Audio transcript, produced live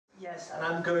Yes, and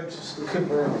I'm going to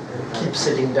keep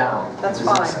sitting down. That's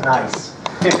fine. It's nice.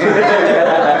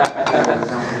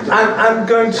 I'm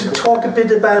going to talk a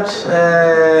bit about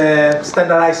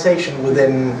standardization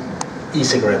within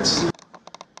e-cigarettes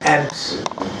and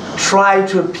try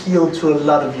to appeal to a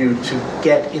lot of you to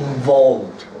get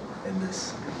involved in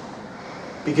this.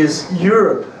 Because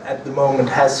Europe at the moment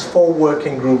has 4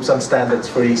 working groups on standards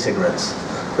for e-cigarettes.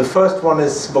 The first one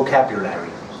is vocabulary,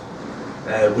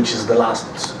 which is the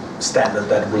last standard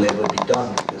that will ever be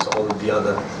done, because all of the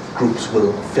other groups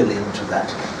will fill into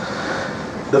that.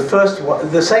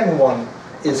 The second one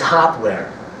is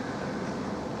hardware.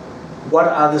 What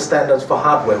are the standards for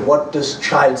hardware? What does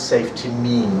child safety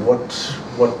mean?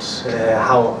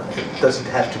 How does it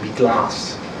have to be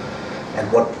glass?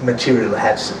 And what material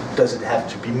does it have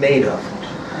to be made of?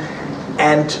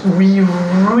 And we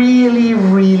really,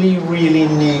 really, really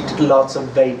need lots of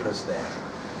vapors there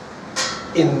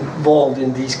involved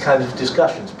in these kind of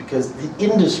discussions, because the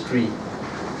industry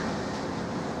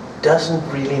doesn't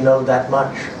really know that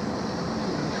much.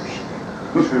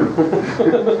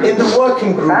 In the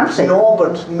working groups,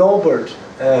 Norbert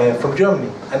from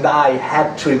Germany and I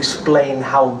had to explain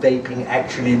how vaping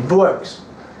actually works,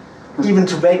 even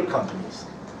to vape companies.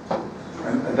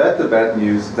 And that's the bad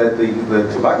news, that the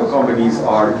tobacco companies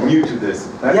are new to this.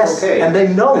 That's yes, okay. And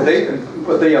they know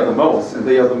but they are the most, and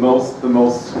they are the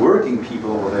most working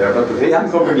people over there. But the vaping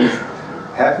companies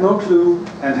have no clue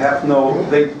and have no,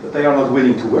 they are not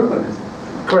willing to work on it.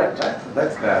 Correct.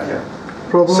 That's bad, yeah.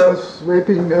 Problem is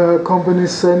vaping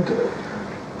companies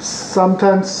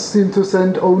sometimes seem to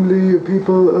send only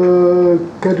people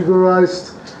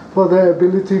categorized for their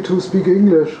ability to speak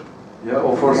English. Yeah,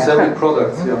 or for selling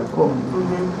products, yeah.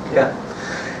 Yeah.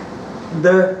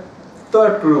 The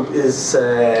third group is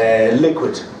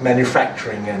liquid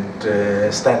manufacturing and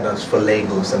standards for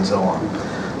labels and so on.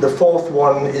 The fourth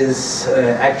one is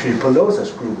actually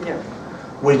Pelosa's group,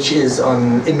 which is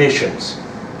on emissions.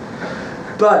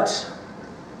 But,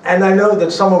 and I know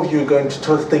that some of you are going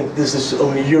to think this is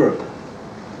only Europe,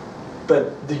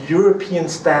 but the European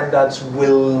standards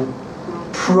will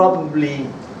probably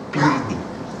be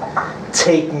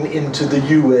taken into the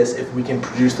US if we can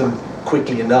produce them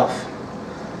quickly enough.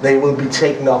 They will be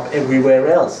taken up everywhere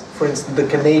else. For instance, the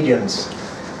Canadians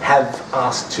have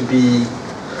asked to be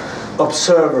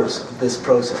observers of this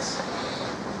process,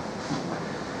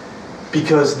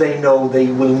 because they know they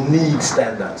will need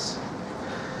standards.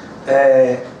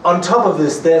 On top of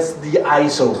this, there's the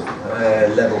ISO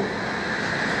level,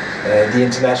 the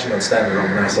International Standard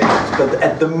Organizations. But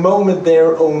at the moment,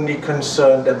 they're only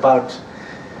concerned about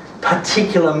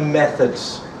particular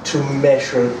methods to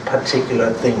measure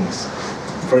particular things.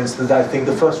 For instance, I think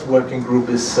the first working group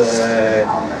is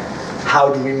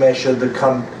how do we measure the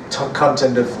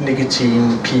content of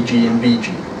nicotine, PG and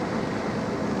VG.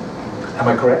 Am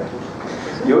I correct?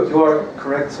 You are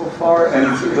correct so far,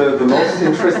 and the most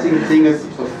interesting thing is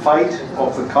the fight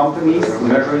of the companies, the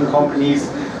measuring companies,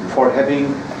 for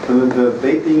having the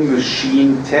vaping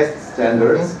machine test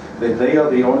standards, that they are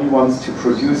the only ones to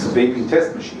produce vaping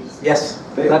test machines. Yes,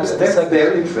 that's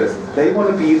their interest. They want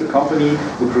to be the company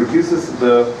who produces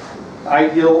the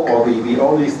ideal or the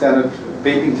only standard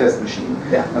vaping test machine.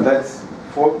 Yeah. And that's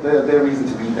for their reason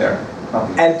to be there.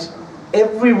 And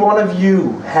every one of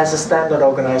you has a standard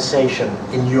organization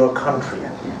in your country.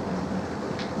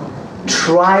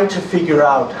 Try to figure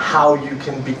out how you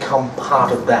can become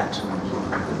part of that.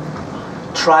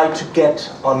 Try to get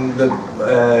on the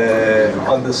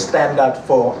standard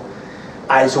for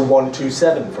ISO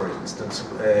 127, for instance,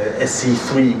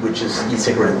 SC3, which is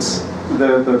e-cigarettes.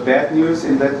 The bad news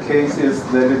in that case is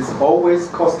that it's always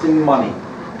costing money.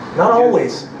 Not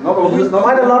always. Not always.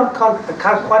 Quite a lot of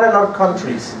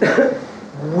countries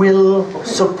will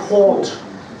support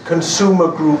consumer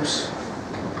groups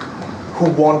who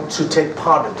want to take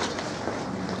part in it.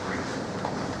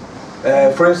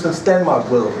 For instance, Denmark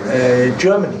will.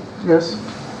 Germany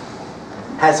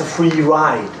has a free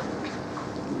ride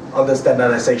on the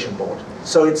standardization board.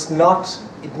 So it's not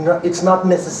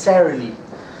necessarily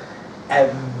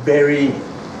a very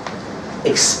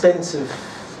expensive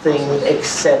thing,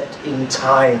 except in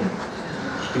time,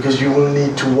 because you will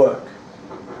need to work.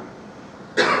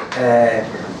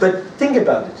 But think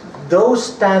about it. Those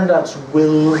standards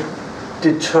will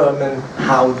determine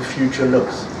how the future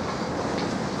looks.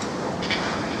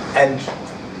 And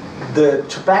the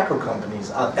tobacco companies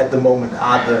at the moment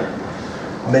are the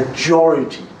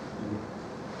majority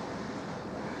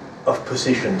of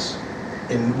positions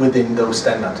within those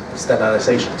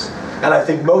standardizations. And I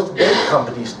think most big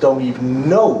companies don't even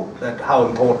know how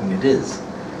important it is.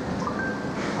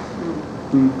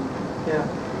 Yeah.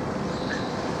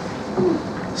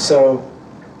 So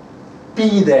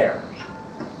be there.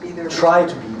 Try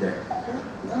to be there.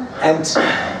 And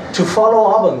to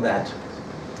follow up on that,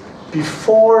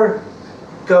 before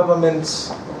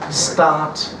governments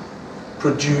start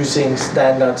producing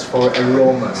standards for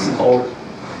aromas or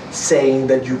saying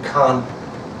that you can't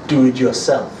do it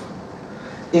yourself,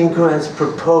 INNCO has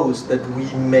proposed that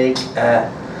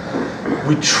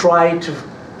we try to,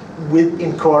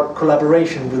 in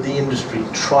collaboration with the industry,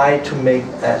 try to make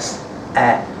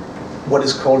what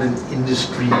is called an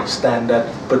industry standard,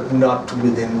 but not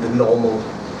within the normal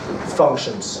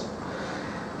functions.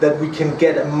 That we can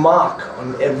get a mark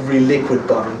on every liquid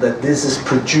bottle that this is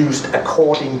produced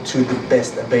according to the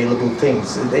best available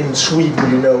things. In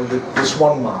Sweden, you know, this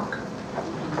one mark.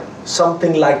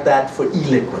 Something like that for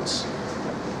e-liquids.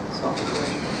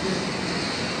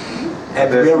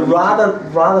 And we're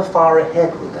rather far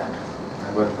ahead with that.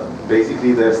 But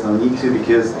basically there's no need to,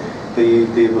 because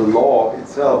the law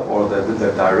itself, or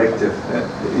the directive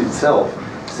itself,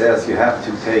 says you have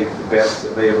to take the best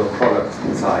available products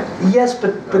inside. Yes,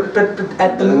 but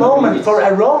at the moment for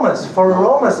aromas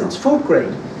it's food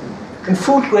grade. And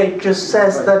food grade just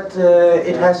says that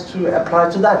it has to apply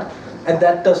to that. And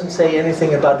that doesn't say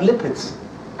anything about lipids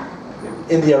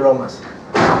in the aromas.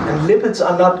 And lipids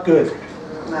are not good.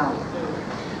 No.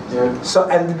 Yeah.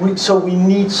 So we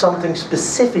need something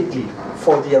specifically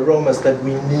for the aromas that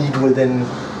we need within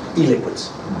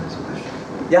e-liquids.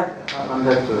 Yeah? On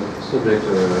that subject,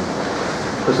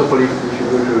 first of all, if you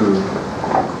go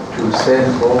to SEN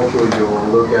or to your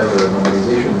local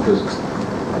normalization, because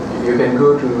you can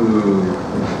go to,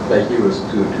 like he was,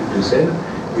 to SEN,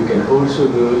 you can also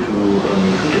go to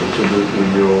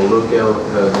your local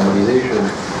normalization,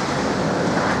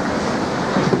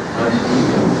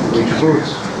 which puts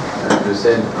the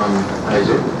SEN on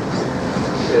ISO,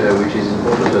 which is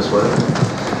important as well.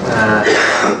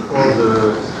 For the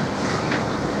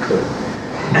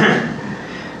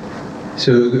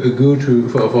so go to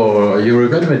for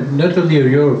European, but not only a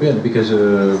European, because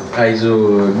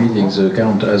ISO meetings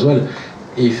count as well.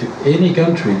 If any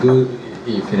country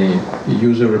if any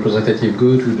user representative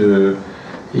go to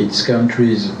its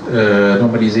country's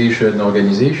normalization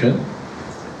organization,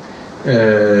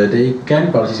 they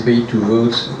can participate to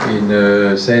vote in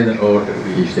SEN, or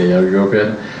if they are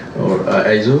European, or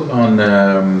ISO,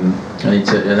 and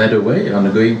it's another way.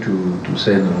 And going to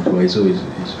SEN or to ISO is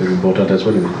very important as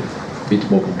well, a bit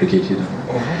more complicated,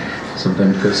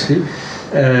 sometimes costly.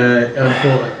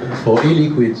 And for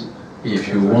e-liquids, if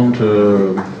you want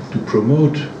to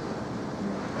promote,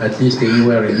 at least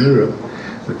anywhere in Europe,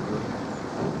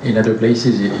 in other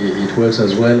places it works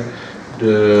as well,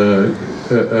 the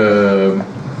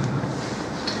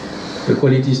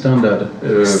quality standard.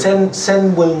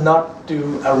 SEN will not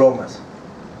do aromas.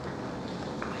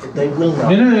 They will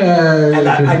not. No, and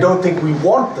I don't think we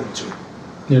want them to.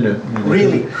 No.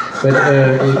 Really? But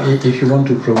if you want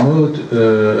to promote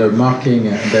a marking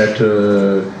that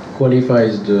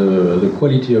qualifies the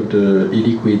quality of the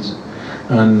e-liquids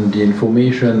and the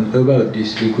information about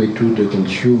this liquid to the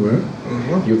consumer,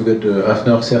 you've got the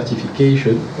AFNOR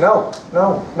certification. No.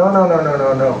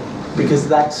 Because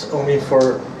that's only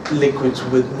for liquids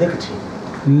with nicotine.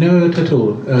 Not at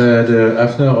all. The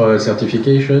AFNOR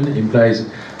certification implies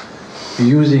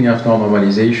using AFNOR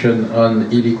normalization on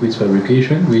e-liquids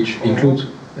fabrication, which includes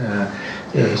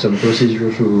some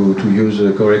procedure to use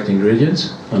correct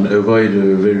ingredients and avoid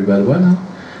a very bad one.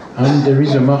 And there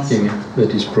is a marking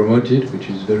that is promoted, which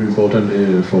is very important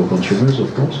for consumers,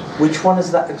 of course. Which one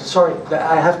is that? Sorry,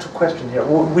 I have to question here.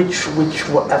 Which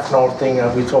AFNOR thing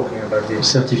are we talking about here?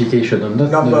 Certification on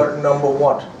that. Number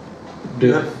what?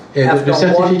 The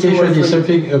certification is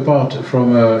something apart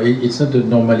from. It's not the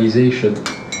normalization.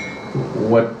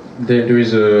 There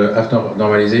is a AFNOR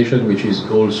normalization, which is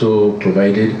also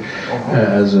provided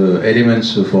as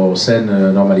elements for SEN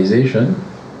normalization.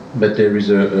 But there is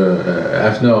a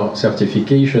AFNOR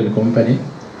certification company,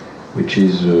 which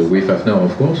is with AFNOR,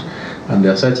 of course, and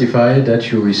they're certified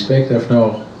that you respect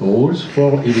AFNOR rules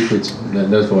for e-liquids,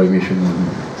 not for emission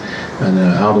and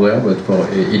hardware, but for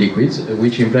e-liquids,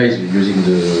 which implies using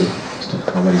the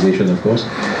normalization, of course,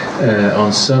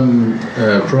 on some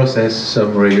process,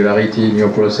 some regularity in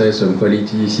your process, some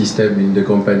quality system in the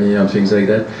company, and things like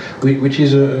that, which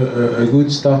is a good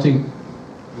starting.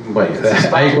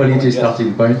 High quality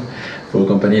starting point for a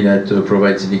company that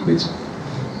provides liquids.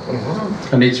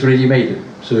 And it's ready made,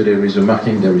 so there is a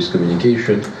marking, there is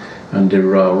communication, and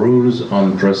there are rules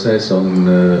on process, on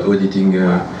auditing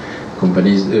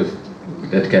companies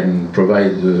that can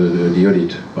provide the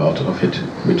audit part of it,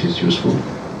 which is useful.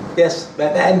 Yes,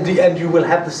 and you will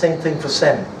have the same thing for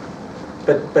SEN.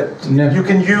 you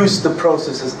can use the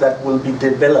processes that will be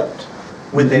developed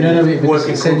within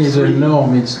working SEN is a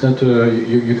norm. It's not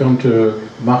you can't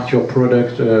mark your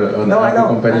product on a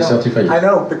company certified. I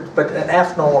know, but an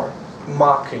AFNOR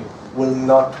marking will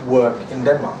not work in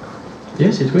Denmark.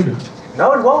 Yes, it will.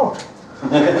 No, it won't.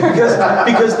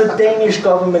 because the Danish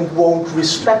government won't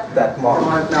respect that mark.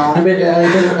 I don't need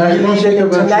an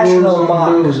international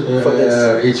mark for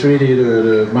this. It's really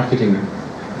the marketing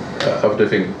of the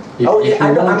thing. If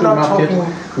you want to market,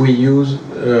 we use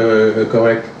a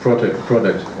correct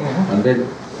product, and then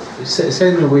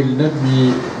SEN will not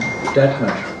be that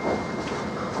much,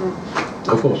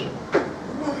 of course.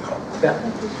 Yeah.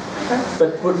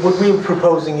 But what we're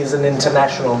proposing is an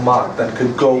international mark that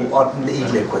could go on the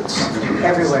e-liquids.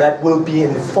 Everywhere. That will be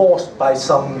enforced by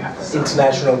some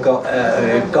international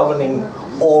governing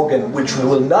organ, which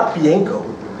will not be INNCO,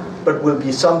 but will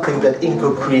be something that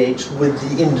INNCO creates with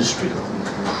the industry.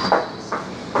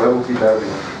 That will be that.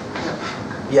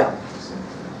 Yeah.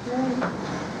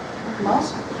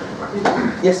 Moss?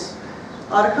 Yes.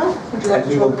 Article? Would you like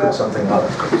to will put something out.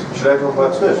 Should I talk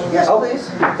about this? Yes, please.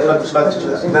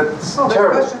 That's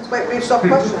terrible. Questions? Wait, we've stopped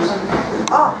questions.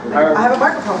 I have a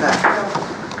microphone now.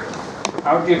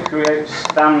 How do you create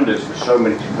standards for so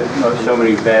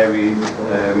many varied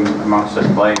amounts of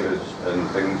flavours and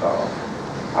things like that?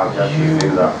 How do you do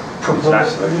that?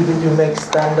 You make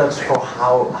standards for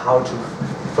how to,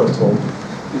 first of all,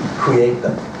 create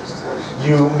them.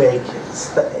 You make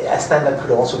a standard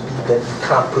could also be that you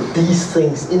can't put these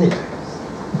things in it.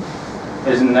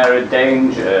 Isn't there a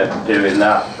danger doing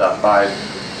that by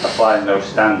applying those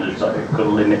standards that it could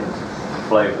limit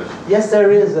flavours? Yes, there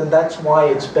is, and that's why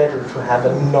it's better to have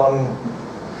a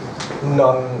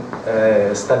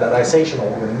non-standardization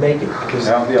organ make it. Because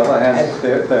on the other hand,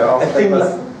 there are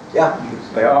flavors. Yeah.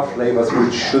 There are flavors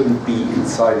which shouldn't be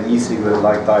inside an e-cigarette,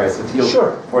 like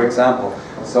diacetyl, for example.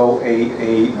 So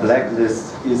a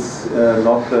blacklist is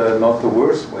not the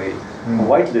worst way. A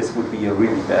whitelist would be a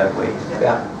really bad way.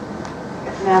 Yeah.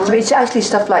 So it's actually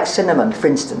stuff like cinnamon, for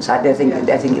instance. I think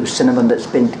it was cinnamon that's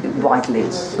been widely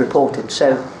reported.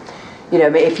 So, you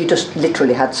know, if you just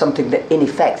literally had something that, in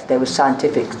effect, there was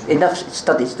scientific enough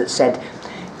studies that said,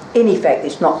 in effect,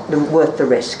 it's not worth the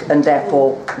risk, and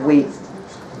therefore we,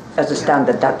 as a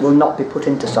standard, that will not be put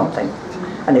into something.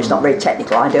 And it's not very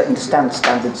technical. I don't understand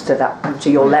standards to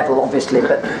your level, obviously,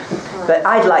 but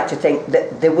I'd like to think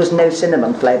that there was no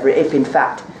cinnamon flavour if, in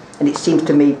fact, and it seems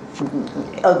to me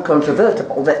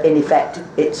uncontrovertible that, in effect,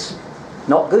 it's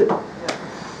not good.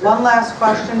 One last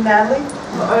question, Natalie.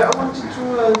 I wanted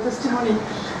to testimony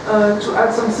to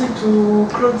add something to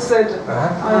Claude said.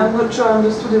 I'm not sure I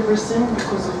understood everything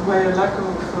because of my lack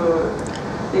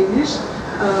of English.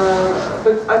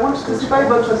 But I want to testify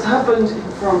about what's happened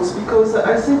in France because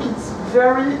I think it's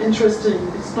very interesting.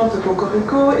 It's not a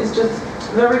cocorico, it's just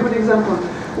a very good example.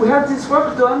 We had this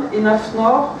work done in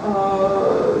AFNOR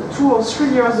 2 or 3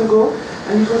 years ago,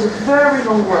 and it was a very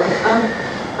long work. And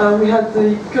we had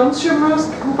the consumers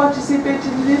who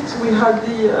participated in it, we had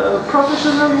the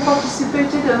professionals who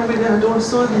participated, and we had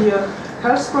also the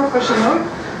health professional.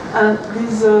 And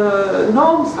these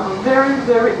norms are very,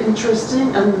 very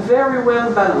interesting and very well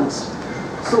balanced.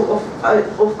 So,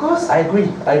 of course, I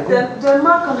agree.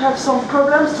 Denmark can have some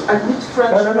problems to admit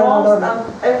French norms, and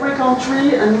every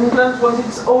country, and England wants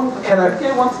its own,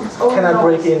 UK wants its own Can I norms.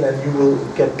 break in and you will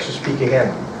get to speak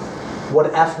again?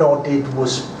 What AFNOR did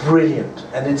was brilliant,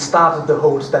 and it started the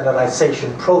whole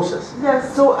standardization process.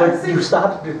 Yes, so but I think you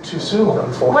started it too soon,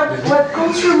 unfortunately. What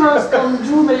consumers can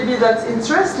do, maybe that's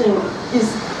interesting,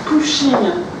 is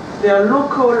pushing their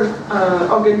local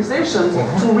organizations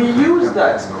to reuse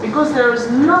that, because there is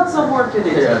lots of work in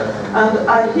it. And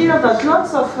I hear that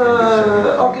lots of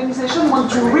organizations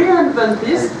want to reinvent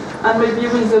this, and maybe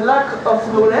with the lack of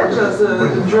knowledge, as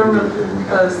the German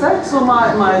said. So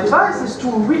my advice is to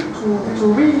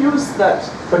reuse that.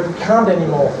 But we can't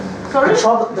anymore. Sorry? The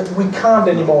trouble that we can't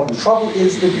anymore. The trouble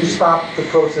is that you start the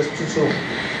process too soon.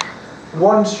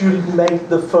 Once you make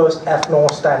the first AFNOR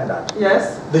standard,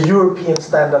 yes, the European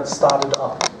standard started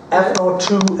up. AFNOR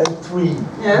 2 and 3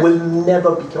 will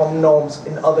never become norms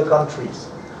in other countries.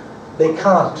 They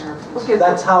can't. Okay,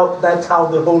 that's how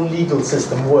the whole legal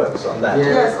system works on that.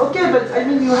 Yes, okay, but I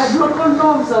mean you have local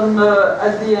norms on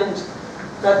at the end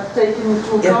that take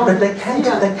into account. Yeah, but they can't.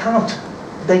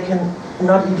 They can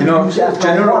not even use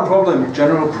general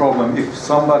problem. If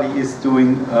somebody is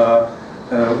doing a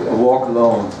walk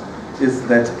alone, is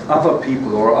that other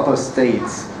people or other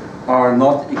states are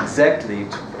not exactly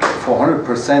for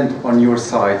 100% on your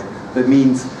side. That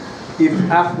means if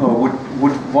AFNOR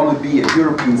would want to be a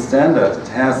European standard, it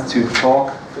has to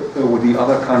talk with the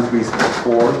other countries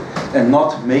before, and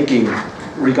not making,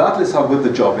 regardless how good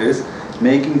the job is,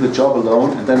 making the job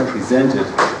alone and then present it.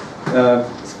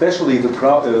 Especially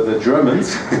the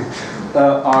Germans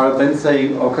are then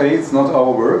saying, okay, it's not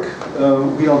our work,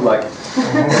 we don't like it.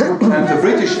 And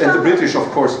the British, of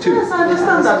course, too. Yes, I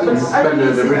understand that, but I think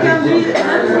it can be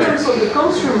an influence of the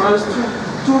consumers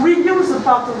to reuse a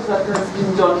part of that has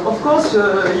been done. Of course,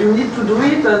 you need to do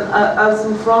it, and as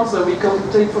in France, we can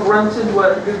take for granted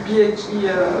what the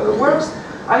PHE works.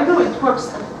 I know it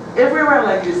works everywhere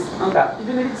like this, and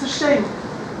even if it's a shame.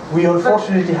 We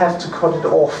unfortunately have to cut it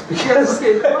off because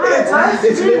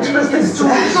it's interesting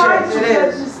to try to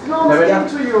get this norm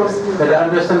into your skin. But I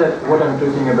understand that what I'm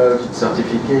talking about is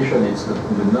certification, it's the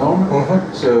norm.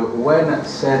 So when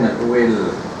SEN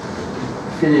will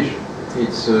finish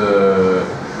its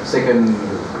second,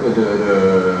 the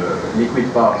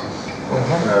liquid part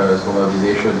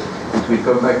standardization, it will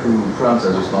come back to France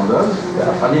as a standard,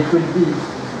 and it will be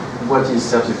what is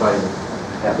certified.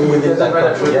 Within that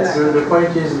country, yes. The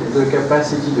point is the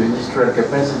capacity, the industrial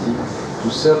capacity to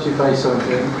certify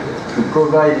something, to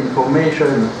provide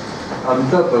information on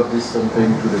top of this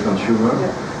something to the consumer,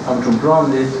 and to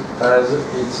brand it as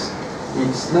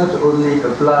it's not only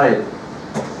applied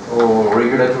or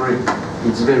regulatory,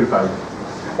 it's verified.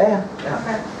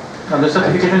 And the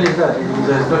certification is that. It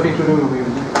has nothing to do with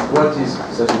what is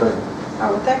certified.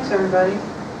 Oh, well, thanks everybody.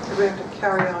 We have to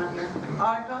carry on here.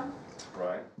 Icon?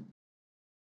 Right.